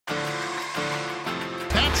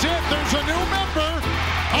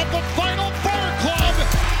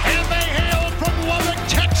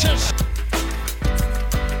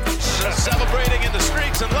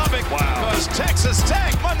in Lubbock because Texas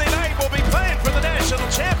Tech Monday night will be playing for the national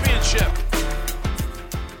championship.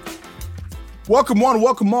 Welcome one,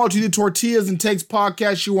 welcome all to the Tortillas and Takes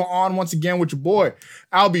podcast. You are on once again with your boy,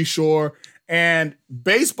 Albie Shore. And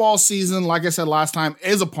baseball season, like I said last time,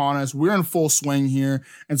 is upon us. We're in full swing here.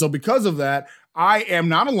 And so because of that, I am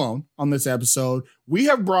not alone on this episode. We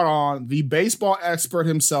have brought on the baseball expert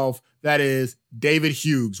himself, that is David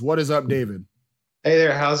Hughes. What is up, David? Hey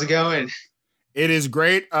there, how's it going? It is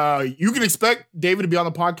great. You can expect David to be on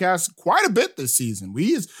the podcast quite a bit this season.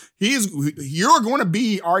 You're going to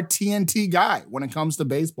be our TNT guy when it comes to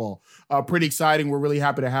baseball. Pretty exciting. We're really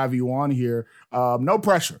happy to have you on here. No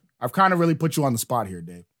pressure. I've kind of really put you on the spot here,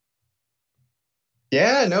 Dave.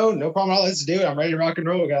 Yeah, no problem at all. Let's do it. I'm ready to rock and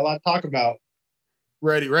roll. We got a lot to talk about.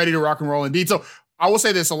 Ready to rock and roll indeed. So I will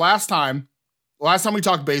say this: the last time we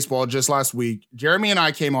talked baseball, just last week, Jeremy and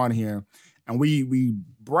I came on here and we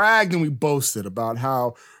bragged and we boasted about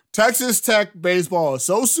how Texas Tech baseball is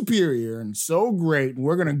so superior and so great. And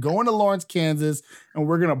we're going to go into Lawrence, Kansas, and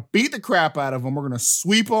we're going to beat the crap out of them. We're going to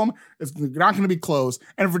sweep them. It's not going to be close.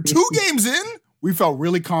 And for 2 games in, we felt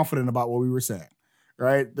really confident about what we were saying.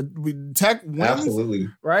 Right, Tech wins. Absolutely.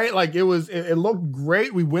 Right, like it looked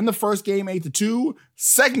great. We win the first game 8-2,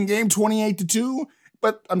 second game 28-2.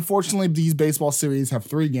 But unfortunately, these baseball series have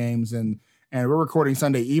 3 games, and we're recording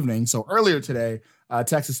Sunday evening. So earlier today,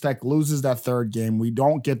 Texas Tech loses that third game. We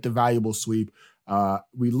don't get the valuable sweep.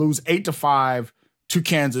 We lose 8-5 to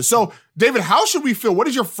Kansas. So David, how should we feel? What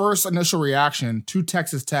is your first initial reaction to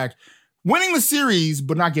Texas Tech winning the series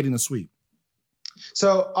but not getting the sweep?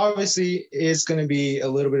 So obviously it's going to be a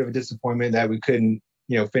little bit of a disappointment that we couldn't,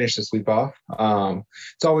 finish the sweep off.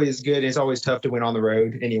 It's always good. It's always tough to win on the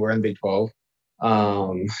road anywhere in the Big 12.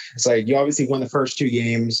 It's like you obviously won the first 2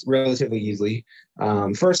 games relatively easily.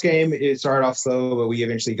 First game, it started off slow, but we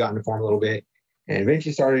eventually got into form a little bit and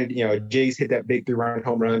eventually started, Jace hit that big 3-run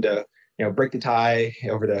home run to, break the tie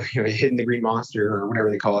over the, hitting the Green Monster or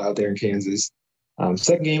whatever they call it out there in Kansas.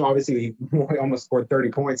 Second game, obviously we almost scored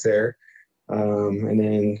 30 points there. And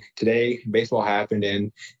then today baseball happened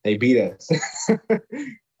and they beat us.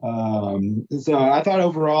 So I thought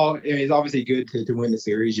overall, it's obviously good to win the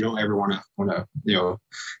series. You don't ever want to,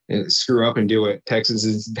 screw up and do what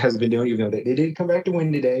Texas has been doing, even though they did come back to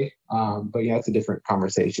win today. But it's a different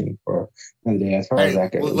conversation for another day as far as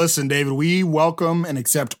that goes. Listen, David, we welcome and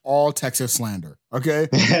accept all Texas slander. Okay.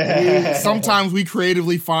 Sometimes we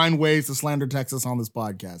creatively find ways to slander Texas on this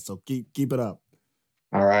podcast. So keep it up.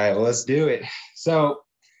 All right, well, let's do it. So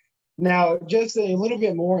now just a little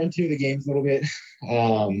bit more into the games a little bit.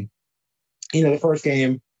 The first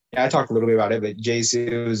game, I talked a little bit about it, but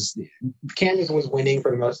Kansas was winning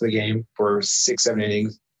for the most of the game for 6-7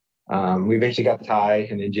 innings. We eventually got the tie,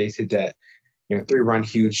 and then Jace hit that 3-run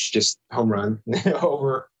huge just home run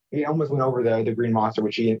over. He almost went over the Green Monster,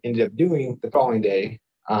 which he ended up doing the following day.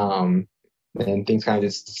 And things kind of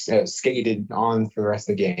just skated on for the rest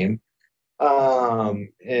of the game.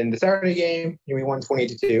 In the Saturday game, we won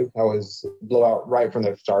 20-2. That was a blowout right from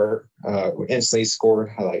the start. We instantly scored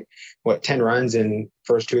 10 runs in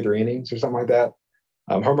first 2 or 3 innings or something like that.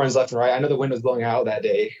 Home runs left and right. I know the wind was blowing out that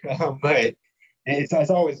day, but it's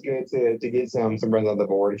always good to get some runs on the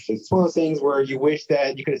board. It's one of those things where you wish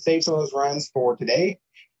that you could have saved some of those runs for today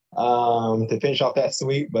to finish off that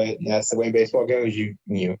sweep. But that's the way baseball goes. You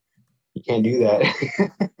can't do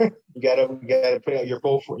that. You gotta put out your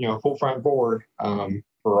full front board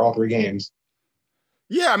for all 3 games.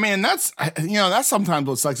 Yeah, I mean that's sometimes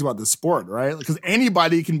what sucks about this sport, right? Because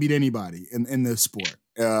anybody can beat anybody in this sport.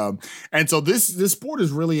 And so this sport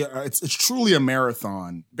is really it's truly a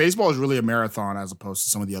marathon. Baseball is really a marathon as opposed to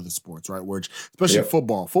some of the other sports, right? Which especially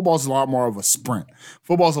football. Football is a lot more of a sprint.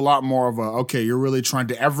 Football is a lot more of you're really trying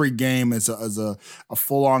to every game is a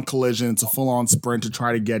full on collision. It's a full on sprint to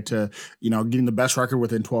try to get to getting the best record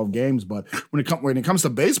within 12 games. But when it comes to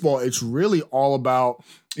baseball, it's really all about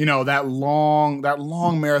that long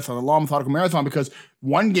marathon, the long methodical marathon. Because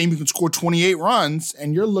one game you can score 28 runs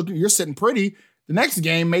and you're sitting pretty. The next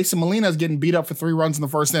game, Mason Molina is getting beat up for 3 runs in the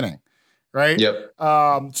first inning, right? Yep.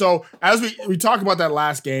 So as we talk about that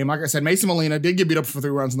last game, like I said, Mason Molina did get beat up for 3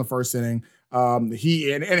 runs in the first inning. He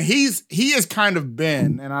has kind of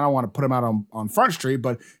been, and I don't want to put him out on Front Street,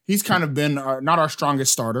 but he's kind of been not our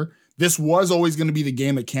strongest starter. This was always going to be the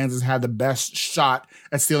game that Kansas had the best shot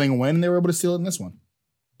at stealing a win, and they were able to steal it in this one.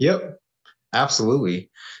 Yep. Absolutely.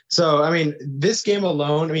 So, this game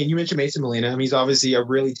alone, you mentioned Mason Molina. He's obviously a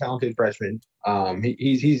really talented freshman.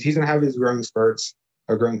 He's going to have his growing spurts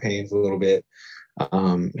or growing pains a little bit.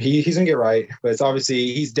 He's going to get right, but it's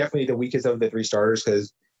obviously he's definitely the weakest of the 3 starters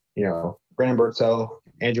because, Brandon Birdsell,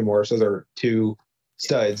 Andrew Morris, those are 2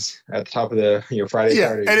 studs at the top of the Friday. Yeah,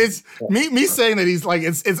 Saturday. and it's me saying that he's like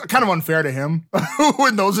it's kind of unfair to him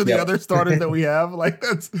when those are the other starters that we have. Like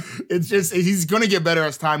it's just he's going to get better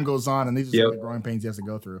as time goes on, and these are the growing pains he has to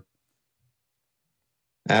go through.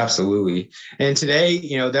 Absolutely. And today,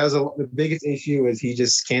 that was the biggest issue is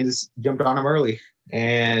Kansas jumped on him early.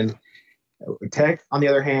 And Tech, on the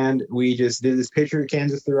other hand, we just did this pitcher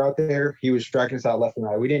Kansas threw out there. He was striking us out left and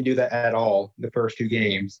right. We didn't do that at all the first two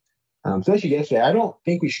games. Especially yesterday. I don't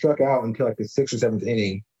think we struck out until like the 6th or 7th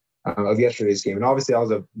inning of yesterday's game. And obviously that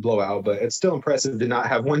was a blowout, but it's still impressive to not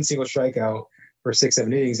have one single strikeout for 6-7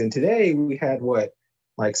 innings. And today we had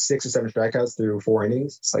like 6 or 7 strikeouts through 4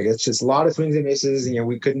 innings. It's just a lot of swings and misses.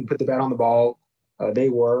 We couldn't put the bat on the ball. They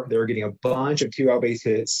were getting a bunch of 2-out base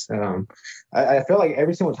hits. I felt like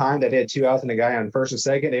every single time that they had 2 outs and a guy on first or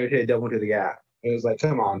second, they would hit a double to the gap. It was like,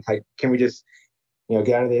 come on, can we just get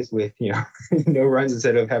out of this with no runs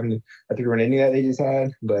instead of having a 3-run inning that they just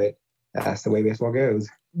had? But that's the way baseball goes.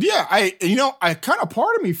 Yeah, I kind of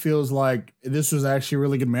part of me feels like this was actually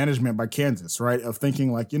really good management by Kansas, right? Of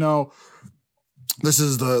thinking like this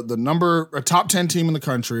is the top 10 team in the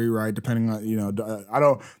country, right? Depending on,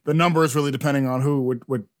 the number is really depending on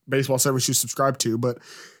what baseball service you subscribe to, but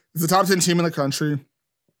it's the top 10 team in the country.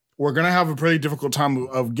 We're going to have a pretty difficult time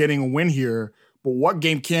of getting a win here, but what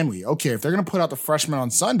game can we? Okay, if they're going to put out the freshman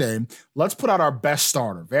on Sunday, let's put out our best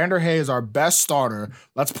starter. Vanderhey is our best starter.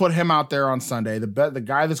 Let's put him out there on Sunday. The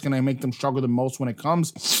guy that's going to make them struggle the most when it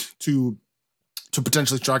comes to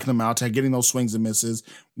potentially striking them out, to getting those swings and misses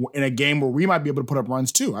in a game where we might be able to put up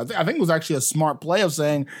runs too. I think it was actually a smart play of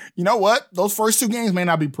saying, you know what, those first 2 games may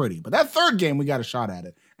not be pretty, but that third game we got a shot at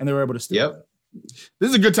it, and they were able to still. Yep. This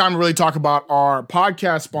is a good time to really talk about our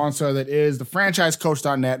podcast sponsor that is the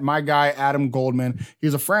franchisecoach.net. My guy, Adam Goldman.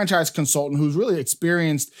 He's a franchise consultant who's really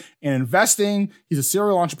experienced in investing. He's a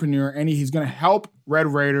serial entrepreneur, and he's going to help Red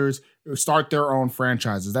Raiders start their own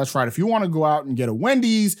franchises. That's right. If you want to go out and get a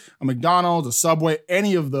Wendy's, a McDonald's, a Subway,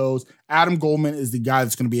 any of those, Adam Goldman is the guy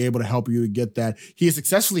that's going to be able to help you to get that. He has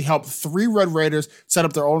successfully helped 3 Red Raiders set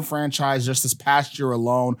up their own franchise just this past year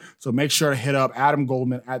alone. So make sure to hit up Adam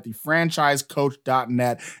Goldman at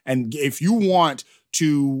thefranchisecoach.net. And if you want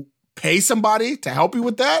to pay somebody to help you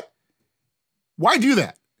with that, why do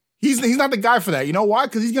that? He's not the guy for that. You know why?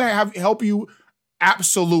 Because he's going to help you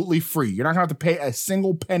absolutely free. You're not going to have to pay a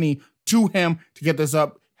single penny to him to get this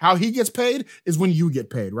up. How he gets paid is when you get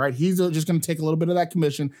paid, right? He's just going to take a little bit of that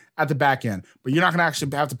commission at the back end, but you're not going to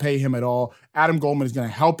actually have to pay him at all. Adam Goldman is going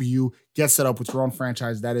to help you get set up with your own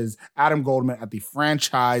franchise. That is Adam Goldman at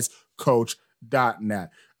thefranchisecoach.net.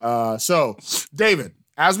 So, David,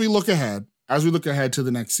 as we look ahead to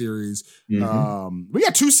the next series, we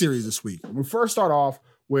got 2 series this week. We first start off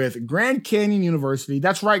with Grand Canyon University.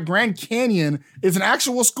 That's right, Grand Canyon is an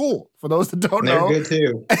actual school. For those that don't know, they're good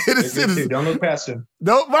too. Don't look past them.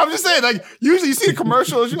 No, but I'm just saying, like, usually you see the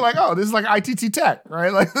commercials, you're like, oh, this is like ITT Tech,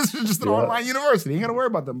 right? Like, this is just an online university. You ain't got to worry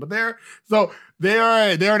about them. But they're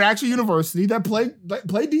an actual university that play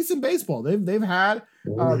decent baseball. They've had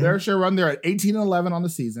their share run. They're at 18-11 on the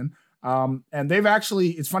season. And they've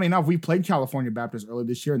actually, it's funny enough, we played California Baptist earlier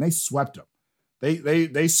this year, and they swept them.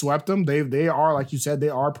 They swept them. They are, like you said, they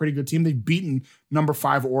are a pretty good team. They've beaten number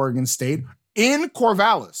 5 Oregon State in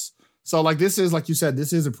Corvallis. So, like, this is, like you said,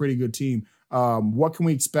 this is a pretty good team. What can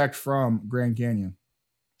we expect from Grand Canyon?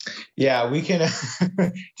 Yeah, we can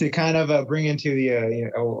to kind of bring into the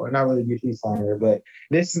not really UT slinger, but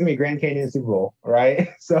this is gonna be Grand Canyon Super Bowl, right?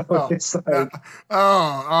 So it's like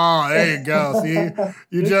there you go. See,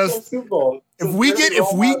 you just Super Bowl. If we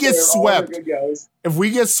get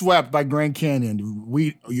swept by Grand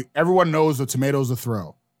Canyon, everyone knows the tomatoes to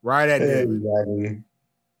throw right at David.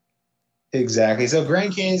 Exactly. So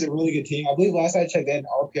Grand Canyon's a really good team. I believe last I checked, they had an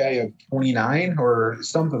RPI of 29 or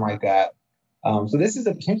something like that. So this is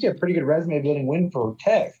potentially a pretty good resume building win for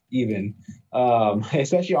Tech, even,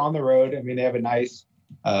 especially on the road. I mean, they have a nice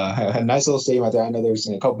little stadium out there. I know there's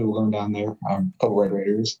a couple people going down there, a couple Red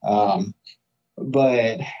Raiders.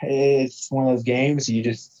 But it's one of those games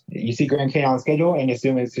you see Grand Canyon on the schedule and you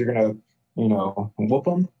assume you're gonna whoop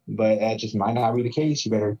them, but that just might not be the case.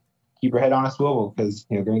 You better keep your head on a swivel because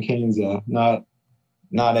Grand Canyon's not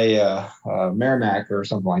a Merrimack or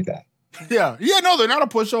something like that. Yeah, no, they're not a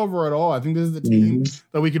pushover at all. I think this is the team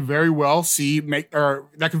that we could very well see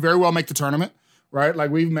that could very well make the tournament, right? Like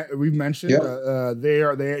we've mentioned,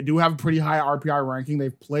 they do have a pretty high RPI ranking.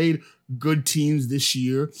 They've played good teams this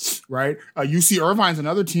year, right? UC Irvine's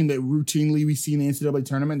another team that routinely we see in the NCAA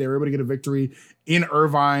tournament. They were able to get a victory in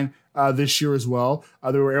Irvine this year as well.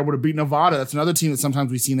 They were able to beat Nevada. That's another team that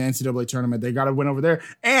sometimes we see in the NCAA tournament. They got a win over there,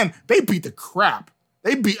 and they beat the crap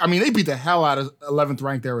They beat the hell out of 11th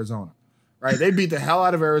ranked Arizona, right? They beat the hell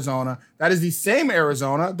out of Arizona. That is the same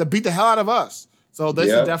Arizona that beat the hell out of us. So this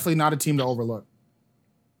is definitely not a team to overlook.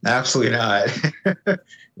 Absolutely not.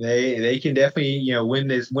 They can definitely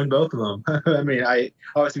win both of them. I mean, I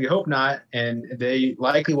obviously hope not, and they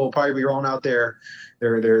likely will probably be rolling out their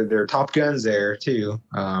top guns there too.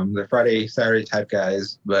 The Friday Saturday type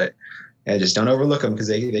guys, but just don't overlook them because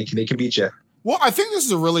they can beat you. Well, I think this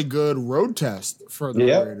is a really good road test for the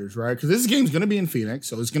Raiders, right? Because this game's going to be in Phoenix,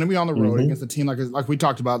 so it's going to be on the road against a team like we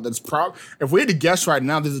talked about. That's if we had to guess right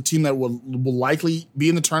now, there's a team that will likely be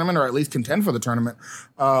in the tournament or at least contend for the tournament.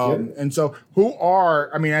 And so,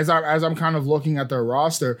 as I'm kind of looking at their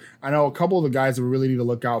roster, I know a couple of the guys that we really need to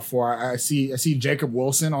look out for. I see Jacob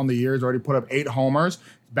Wilson on the year has already put up 8 homers.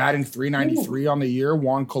 Batting .393 on the year.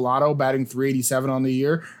 Juan Collado batting .387 on the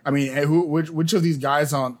year. I mean, which of these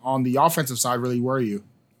guys on the offensive side really were you?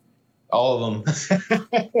 All of them.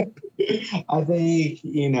 I think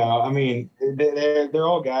they're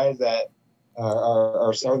all guys that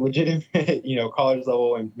are legitimate, college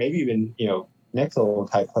level and maybe even next level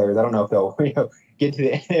type players. I don't know if they'll get to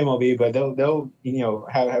the MLB, but they'll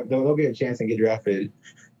get a chance and get drafted.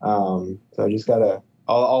 So just gotta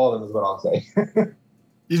all of them is what I'll say.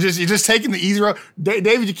 You're just taking the easy route,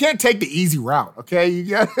 David. You can't take the easy route, okay?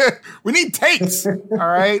 We need takes, all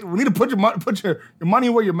right. We need to put your money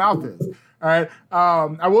where your mouth is, all right.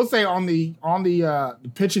 I will say on the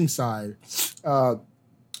pitching side, just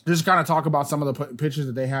kind of talk about some of the pitchers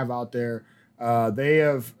that they have out there. They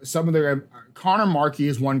have some of their Connor Markey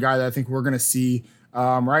is one guy that I think we're going to see.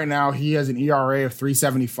 Right now, he has an ERA of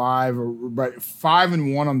 3.75, but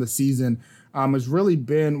 5-1 on the season. Has really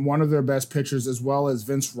been one of their best pitchers, as well as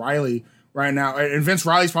Vince Riley right now. And Vince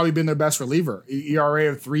Riley's probably been their best reliever. ERA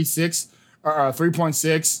of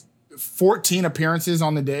 3.6, 14 appearances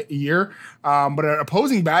on the year, but an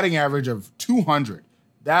opposing batting average of 200.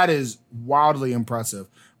 That is wildly impressive.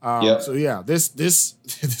 So yeah, this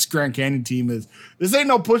Grand Canyon team this ain't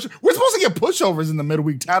no push. We're supposed to get pushovers in the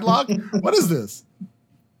midweek, Tadlock. What is this?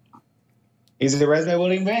 He's a resume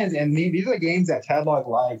building man, and these are games that Tadlock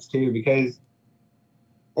likes too, because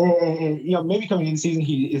maybe coming into the season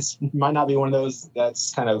he might not be one of those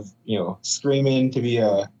that's kind of screaming to be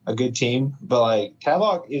a good team, but like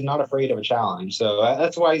Tadlock is not afraid of a challenge, so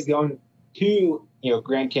that's why he's going to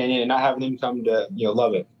Grand Canyon and not having them come to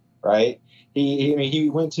love it, right?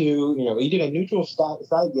 He went to he did a neutral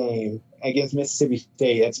side game against Mississippi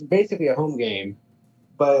State. That's basically a home game.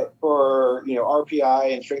 But for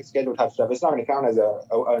RPI and strength schedule type stuff, it's not going to count as a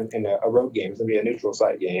road game. It's going to be a neutral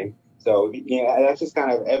site game. So that's just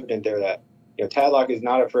kind of evident there that Tadlock is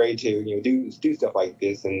not afraid to do stuff like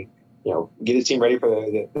this and get his team ready for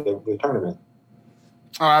the tournament.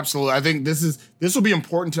 Oh, absolutely. I think this will be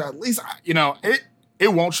important to at least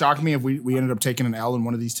it won't shock me if we ended up taking an L in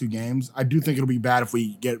one of these two games. I do think it'll be bad if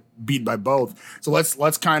we get beat by both. So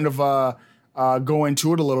let's kind of go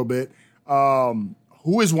into it a little bit.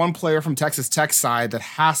 Who is one player from Texas Tech's side that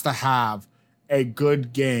has to have a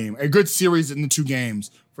good game, a good series in the two games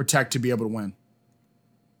for Tech to be able to win?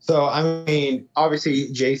 So,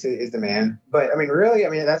 obviously Jason is the man, but really,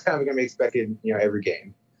 that's kind of going to be expected, every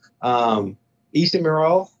game. Easton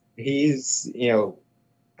Murrell, he's,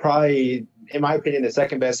 probably, in my opinion, the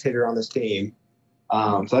second best hitter on this team.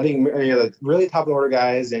 So I think, the really top of the order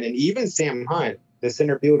guys, and even Sam Hunt, the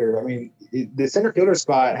center fielder. The center fielder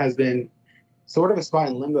spot has been sort of a spot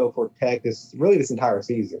in limbo for Tech this entire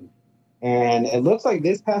season. And it looks like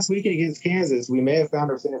this past weekend against Kansas, we may have found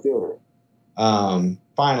our center fielder.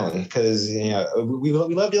 Finally, because we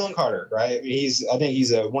love Dylan Carter, right? I think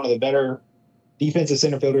he's one of the better defensive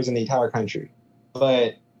center fielders in the entire country.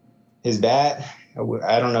 But his bat,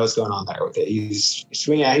 I don't know what's going on there with it. He's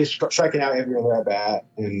striking out every other at bat,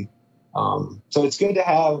 and so it's good to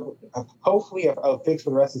have hopefully a fix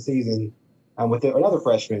for the rest of the season. With another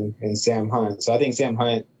freshman in Sam Hunt. So I think Sam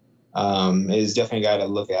Hunt is definitely a guy to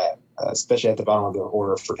look at, especially at the bottom of the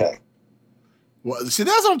order for Tech. Well, see,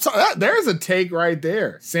 that's what I'm talking. There's a take right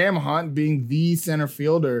there. Sam Hunt being the center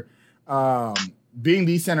fielder over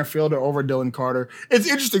Dylan Carter. It's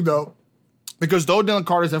interesting, though, because though Dylan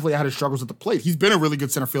Carter's definitely had his struggles at the plate, he's been a really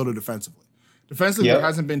good center fielder defensively. There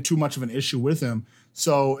hasn't been too much of an issue with him.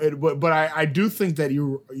 So, but I do think that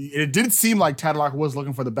it did seem like Tadlock was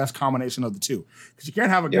looking for the best combination of the two, because you can't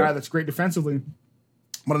have a guy that's great defensively,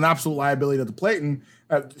 but an absolute liability at the plate. And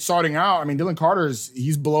starting out, Dylan Carter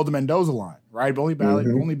he's below the Mendoza line, right? Only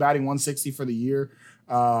batting 160 for the year.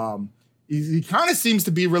 He kind of seems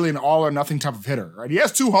to be really an all or nothing type of hitter, right? He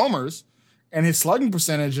has 2 homers, and his slugging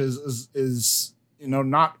percentage is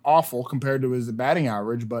not awful compared to his batting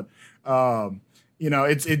average, but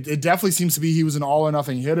it definitely seems to be he was an all or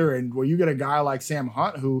nothing hitter. And where you get a guy like Sam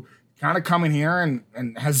Hunt who kind of come in here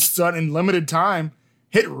and has done in limited time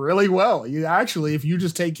hit really well. You actually, if you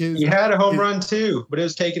just take he had a home run too, but it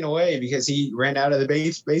was taken away because he ran out of the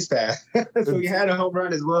base path. So he had a home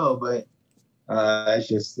run as well, but it's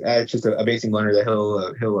just a basic blunder that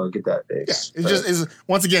he'll get that fixed. Yeah, it's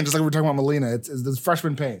once again, just like we were talking about Molina, it's the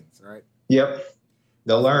freshman pains, right? Yep,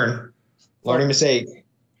 they'll learning mistake.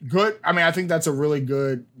 Good. I mean, I think that's a really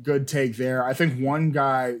good take there. I think one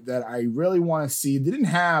guy that I really want to see, they didn't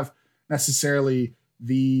have necessarily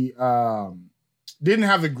didn't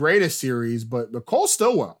have the greatest series, but Cole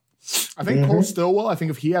Stillwell. I think Cole Stillwell, I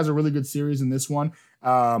think if he has a really good series in this one,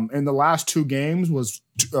 in the last two games was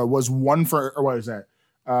 1 for, or what is that?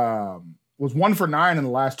 Was 1 for 9 in the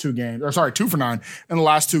last two games, or sorry, 2 for 9 in the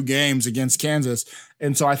last two games against Kansas.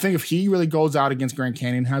 And so I think if he really goes out against Grand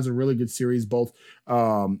Canyon, has a really good series, both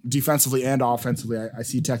defensively and offensively, I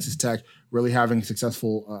see Texas Tech really having a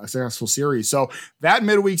successful series. So that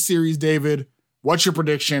midweek series, David, what's your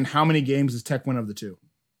prediction? How many games does Tech win of the two?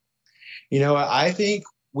 I think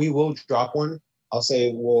we will drop one. I'll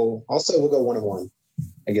say we'll go 1-1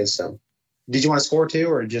 against them. Did you want to score two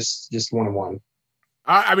or just 1-1?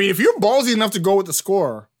 I mean, if you're ballsy enough to go with the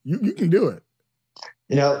score, you can do it.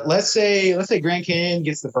 Let's say Grand Canyon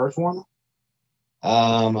gets the first one.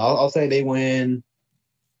 I'll say they win.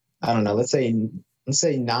 I don't know. Let's say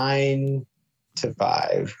 9-5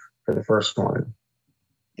 for the first one,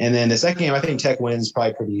 and then the second game, I think Tech wins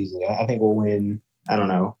probably pretty easily. I think we'll win. I don't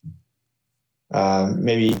know.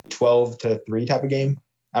 Maybe 12-3 type of game.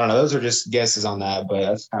 I don't know. Those are just guesses on that, but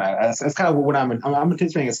that's kind of what I'm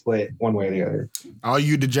anticipating a split one way or the other. All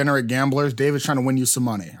you degenerate gamblers, David's trying to win you some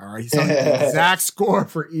money. All right, he's telling you the exact score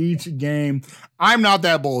for each game. I'm not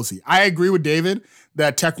that ballsy. I agree with David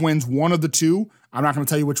that Tech wins one of the two. I'm not going to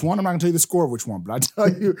tell you which one. I'm not going to tell you the score of which one, but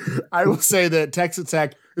I will say that Texas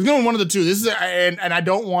Tech is going to win one of the two. This is and I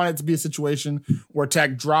don't want it to be a situation where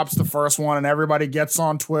Tech drops the first one and everybody gets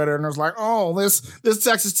on Twitter and there's like, oh, this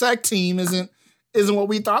Texas Tech team isn't what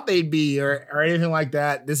we thought they'd be or anything like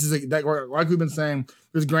that. This is like we've been saying,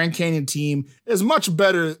 this Grand Canyon team is much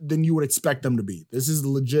better than you would expect them to be. This is a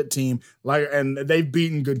legit team, and they've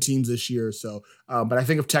beaten good teams this year. So, but I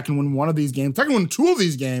think if Tech can win one of these games, Tech can win two of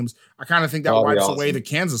these games, I kind of think that wipes away the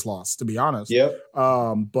Kansas loss, to be honest. Yep.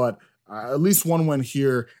 But at least one win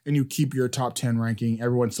here, and you keep your top 10 ranking.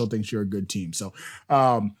 Everyone still thinks you're a good team. So,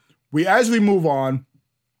 as we move on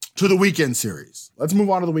to the weekend series, let's move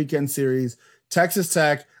on to the weekend series. Texas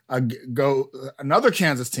Tech go another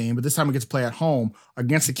Kansas team, but this time it gets to play at home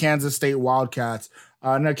against the Kansas State Wildcats.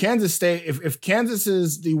 Now, Kansas State, if Kansas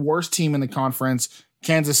is the worst team in the conference,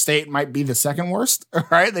 Kansas State might be the second worst.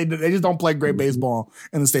 Right? They just don't play great baseball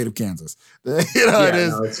in the state of Kansas. It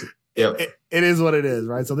is. It is what it is,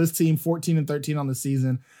 right? So this team 14-13 on the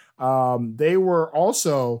season.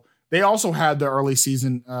 They also had the early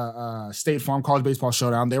season State Farm College Baseball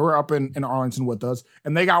Showdown. They were up in Arlington with us,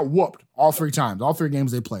 and they got whooped all three times. All three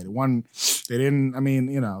games they played. Their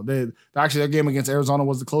game against Arizona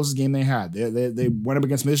was the closest game they had. They went up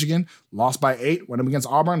against Michigan, lost by 8. Went up against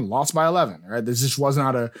Auburn, lost by 11. Right, this just was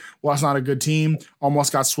not a good team.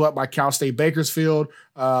 Almost got swept by Cal State Bakersfield.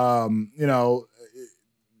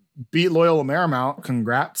 Beat Loyola Marymount.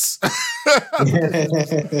 Congrats.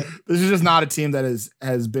 This is just not a team that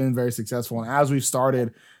has been very successful. And as we've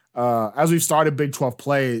started Big 12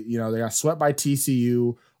 play, they got swept by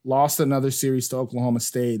TCU, lost another series to Oklahoma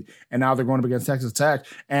State, and now they're going up against Texas Tech.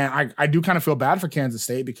 And I do kind of feel bad for Kansas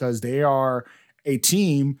State because they are a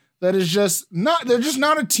team that is they're just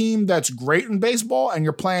not a team that's great in baseball, and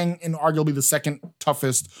you're playing in arguably the second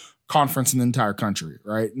toughest conference in the entire country,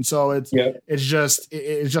 right? And so it's just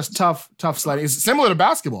tough sledding. It's similar to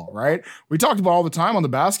basketball, right? We talked about all the time on the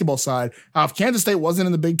basketball side how if Kansas State wasn't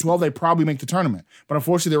in the Big 12, they'd probably make the tournament. But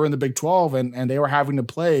unfortunately, they were in the Big 12 and they were having to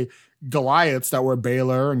play Goliaths that were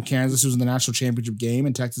Baylor and Kansas, who's in the national championship game,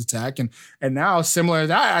 and Texas Tech. And now, similar to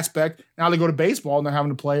that aspect, now they go to baseball and they're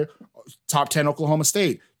having to play top 10 Oklahoma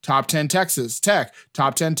State, top 10 Texas Tech,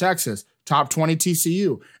 top 10 Texas, top 20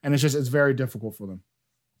 TCU. And it's very difficult for them.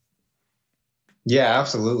 Yeah,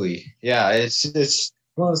 absolutely. Yeah, it's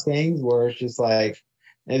one of those things where it's just like,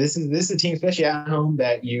 and this is a team, especially at home,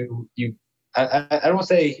 that I don't want to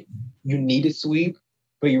say you need to sweep,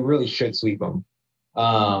 but you really should sweep them.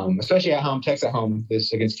 Especially at home, Texas at home,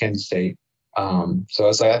 this against Kansas State. So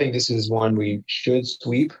it's like I think this is one we should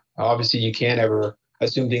sweep. Obviously, you can't ever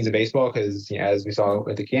assume things in baseball because as we saw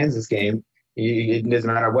with the Kansas game, it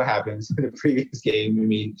doesn't matter what happens in the previous game. I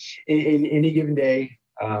mean, in any given day.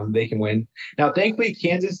 They can win. Now, thankfully,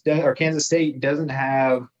 Kansas State doesn't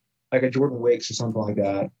have like a Jordan Wicks or something like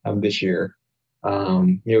that this year.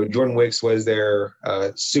 Jordan Wicks was their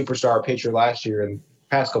superstar pitcher last year and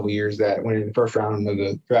past couple of years that went in the first round of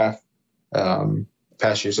the draft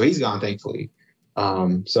past year. So he's gone, thankfully.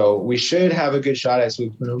 So we should have a good shot at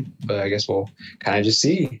sweeping him, but I guess we'll kind of just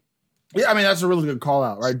see. Yeah, I mean, that's a really good call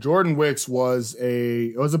out, right? Jordan Wicks was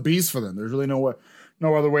a beast for them. There's really no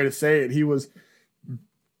other way to say it. He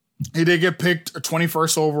did get picked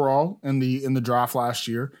 21st overall in the draft last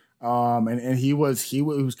year. And he was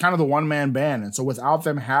kind of the one-man band. And so without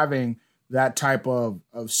them having that type of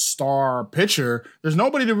star pitcher, there's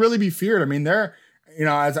nobody to really be feared. I mean, they're,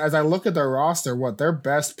 as I look at their roster, their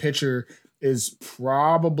best pitcher is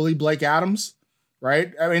probably Blake Adams,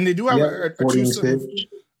 right? I mean, they do have a twosome.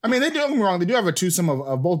 I mean, they don't get me wrong. They do have a twosome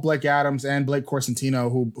of both Blake Adams and Blake Corsentino,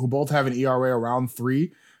 who both have an ERA around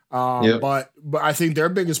 3. But I think their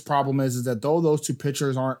biggest problem is that though those two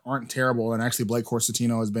pitchers aren't terrible, and actually Blake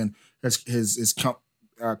Corsentino has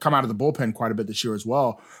come out of the bullpen quite a bit this year as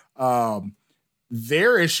well.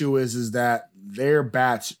 Their issue is that their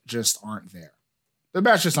bats just aren't there. Their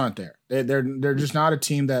bats just aren't there. They're just not a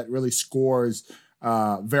team that really scores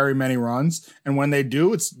very many runs. And when they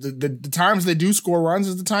do, it's the times they do score runs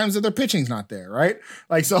is the times that their pitching's not there, right?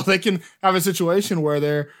 Like, so they can have a situation where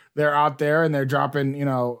they're out there and they're dropping,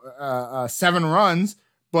 7 runs,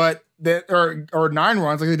 but or 9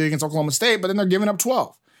 runs like they did against Oklahoma State, but then they're giving up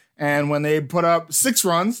 12. And when they put up 6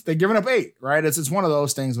 runs, they're giving up 8, right? It's one of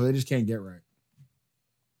those things where they just can't get right.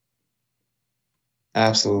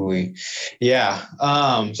 Absolutely. Yeah. So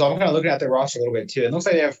I'm kind of looking at their roster a little bit too. It looks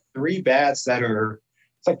like they have 3 bats that are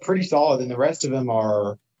pretty solid, and the rest of them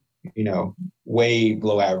are, way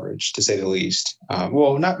below average to say the least.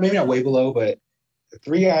 Well, maybe not way below, but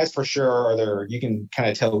 3 guys for sure are there. You can kind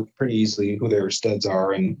of tell pretty easily who their studs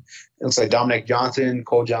are. And it looks like Dominic Johnson,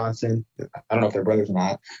 Cole Johnson. I don't know if they're brothers or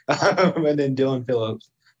not. And then Dylan Phillips.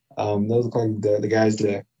 Those look like the guys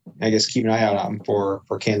to, I guess, keep an eye out on for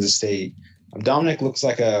Kansas State. Dominic looks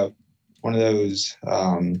like one of those.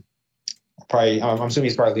 Probably, I'm assuming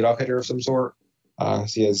he's probably a leadoff hitter of some sort. So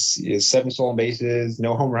he has 7 stolen bases,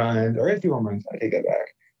 no home runs, or 2 home runs. I take that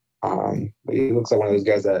back. But he looks like one of those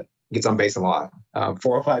guys that gets on base a lot.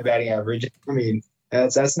 405 batting average. I mean,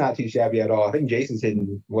 that's not too shabby at all. I think Jason's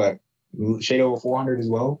hitting shade over 400 as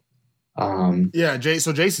well.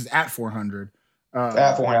 So Jason's at 400.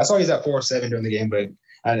 At 400. I saw he's at 407 during the game, but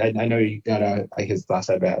I know he got his last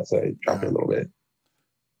at bat, so it dropped it a little bit.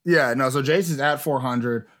 Yeah, no. So Jason's at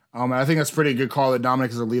 400. And I think that's a pretty good call that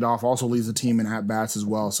Dominic is a leadoff, also leads the team in at-bats as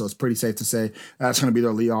well. So it's pretty safe to say that's going to be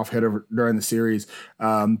their leadoff hitter during the series.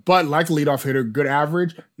 But like a leadoff hitter, good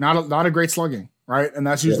average, not a great slugging, right? And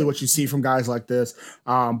that's usually what you see from guys like this.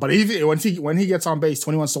 But when he gets on base,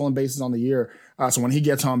 21 stolen bases on the year. So when he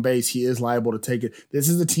gets on base, he is liable to take it. This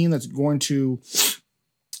is a team that's going to –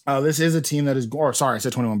 this is a team that is, I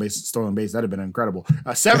said 21 stolen bases. That'd have been incredible.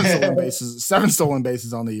 7 stolen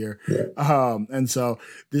bases on the year. Yeah. And so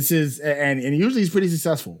this is, and usually he's pretty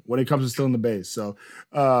successful when it comes to stealing the base. So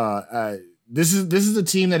this is a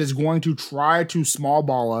team that is going to try to small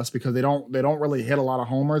ball us because they don't really hit a lot of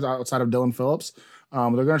homers outside of Dylan Phillips. They're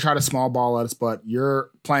going to try to small ball us, but you're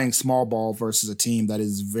playing small ball versus a team that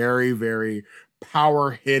is very, very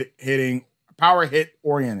power hit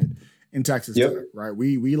oriented. In Texas Tech, right?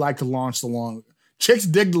 We like to launch the long. Chicks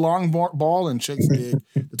dig the long ball, and chicks dig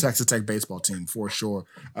the Texas Tech baseball team for sure.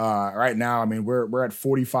 Right now, I mean, we're at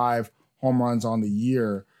 45 home runs on the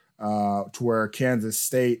year, to where Kansas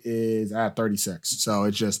State is at 36. So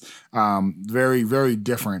it's just very, very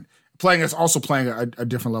different. Playing a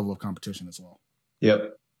different level of competition as well.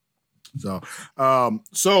 Yep.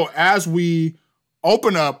 So as we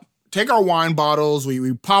open up, take our wine bottles,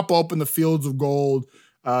 we pop open the Fields of Gold.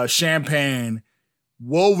 Champagne.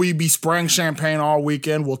 Will we be spraying champagne all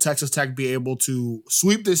weekend? Will Texas Tech be able to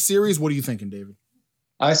sweep this series? What are you thinking, David?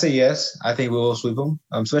 I say yes. I think we will sweep them,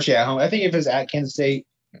 especially at home. I think if it's at Kansas State,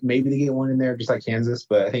 maybe they get one in there just like Kansas.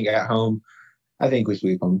 But I think at home, I think we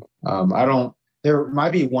sweep them. There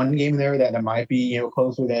might be one game there that might be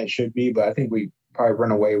closer than it should be, but I think we probably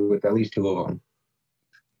run away with at least 2 of them.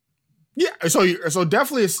 Yeah, so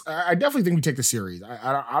definitely, I definitely think we take the series.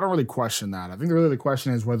 I don't really question that. I think really the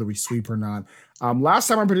question is whether we sweep or not. Last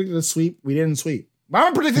time I predicted a sweep, we didn't sweep. But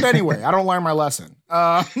I'm predicted anyway. I don't learn my lesson.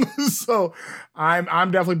 So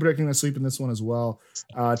I'm definitely predicting a sweep in this one as well.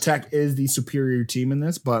 Tech is the superior team in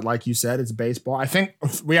this, but like you said, it's baseball. I think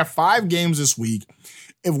we have 5 games this week.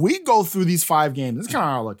 If we go through these 5 games, this is kind of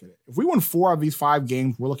how I look at it. If we win 4 of these 5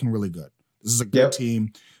 games, we're looking really good. This is a good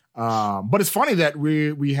team. But it's funny that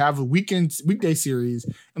we have a weekday series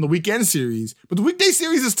and the weekend series, but the weekday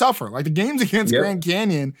series is tougher. Like the games against Grand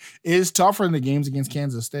Canyon is tougher than the games against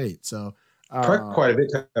Kansas State. So quite a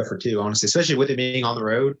bit tougher too, honestly, especially with it being on the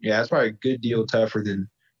road. Yeah, it's probably a good deal tougher than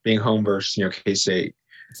being home versus K-State.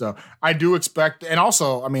 So I do expect, and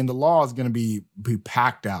also, I mean, the law is going to be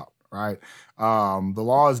packed out, right? The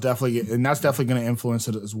law is definitely, and that's definitely going to influence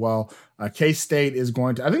it as well. K-State is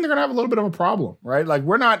going to, I think they're going to have a little bit of a problem, right? Like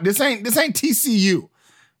this ain't TCU.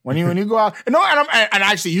 When you go out, and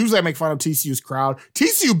actually, usually I make fun of TCU's crowd.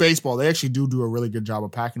 TCU baseball, they actually do a really good job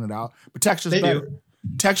of packing it out, but Texas better.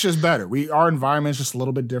 Texture's better. Our environment's just a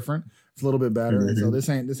little bit different. It's a little bit better. And so this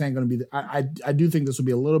ain't going to be. I do think this will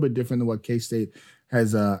be a little bit different than what K-State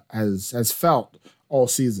has felt all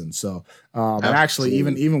season. So and actually,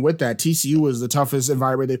 even with that, TCU was the toughest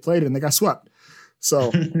environment they played in. They got swept.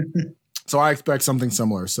 So so I expect something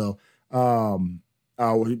similar. So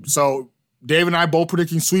so Dave and I both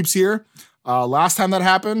predicting sweeps here. Last time that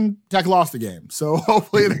happened, Tech lost the game, so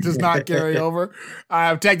hopefully it does not carry over.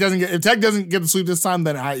 If Tech doesn't get the sweep this time,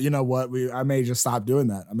 then I may just stop doing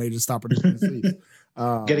that. I may just stop predicting the sweeps.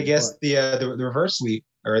 Gotta guess the reverse sweep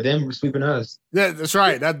or them sweeping us. Yeah, that's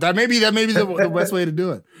right. That may be the best way to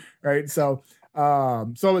do it. Right. So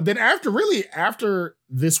then after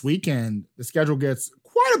this weekend, the schedule gets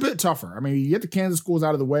quite a bit tougher. I mean, you get the Kansas schools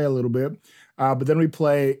out of the way a little bit. But then we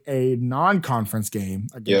play a non-conference game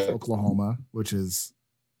against Oklahoma, which is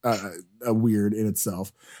a weird in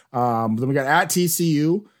itself. Then we got at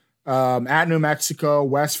TCU, at New Mexico,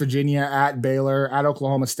 West Virginia, at Baylor, at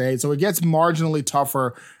Oklahoma State. So it gets marginally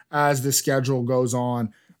tougher as the schedule goes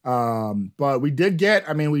on. But we did get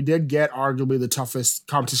arguably the toughest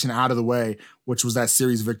competition out of the way, which was that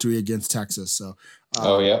series victory against Texas. So,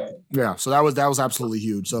 yeah. So that was absolutely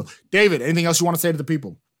huge. So, David, anything else you want to say to the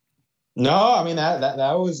people? No, I mean that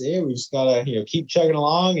was it. We just gotta keep chugging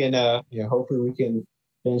along, and hopefully we can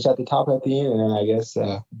finish at the top at the end, and then I guess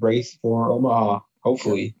brace for Omaha.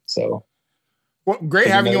 Hopefully, so. Well, great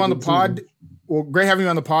having you on the pod. Great having you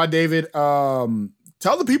on the pod, David. Tell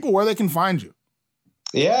the people where they can find you.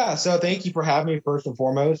 Yeah, so thank you for having me first and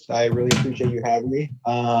foremost. I really appreciate you having me.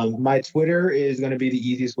 My Twitter is going to be the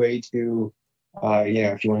easiest way to,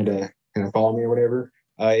 if you wanted to kind of follow me or whatever.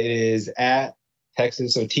 It is at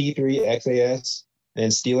Texas, so T3XAS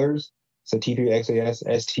and Steelers. So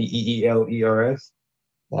T3XAS, STEELERS.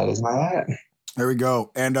 That is my at. There we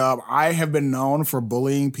go. And I have been known for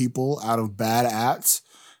bullying people out of bad ats.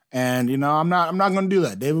 And, I'm not going to do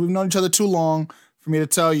that. David, we've known each other too long for me to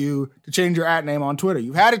tell you to change your at name on Twitter.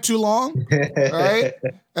 You've had it too long, right?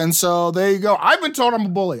 And so there you go. I've been told I'm a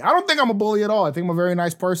bully. I don't think I'm a bully at all. I think I'm a very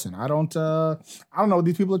nice person. I don't know what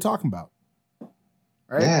these people are talking about.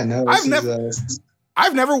 Right? Yeah, no.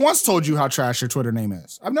 I've never once told you how trash your Twitter name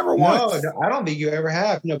is. I've never once. No, I don't think you ever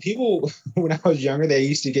have. People, when I was younger, they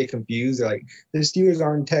used to get confused. They're like, the Steelers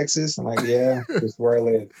are in Texas. I'm like, yeah, that's where I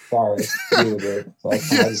live. Sorry. Deal with it. So I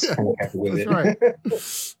just kind of happy with it. Right.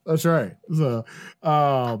 That's right. So,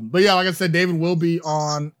 but yeah, like I said, David will be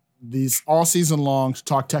on these all season long to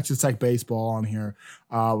talk Texas Tech baseball on here.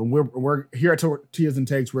 We're here at Tortillas and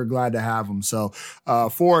Takes. We're glad to have him. So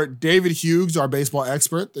for David Hughes, our baseball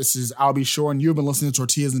expert, this is Albie Shore, and you've been listening to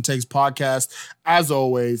Tortillas and Takes podcast. As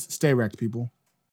always, stay wrecked, people.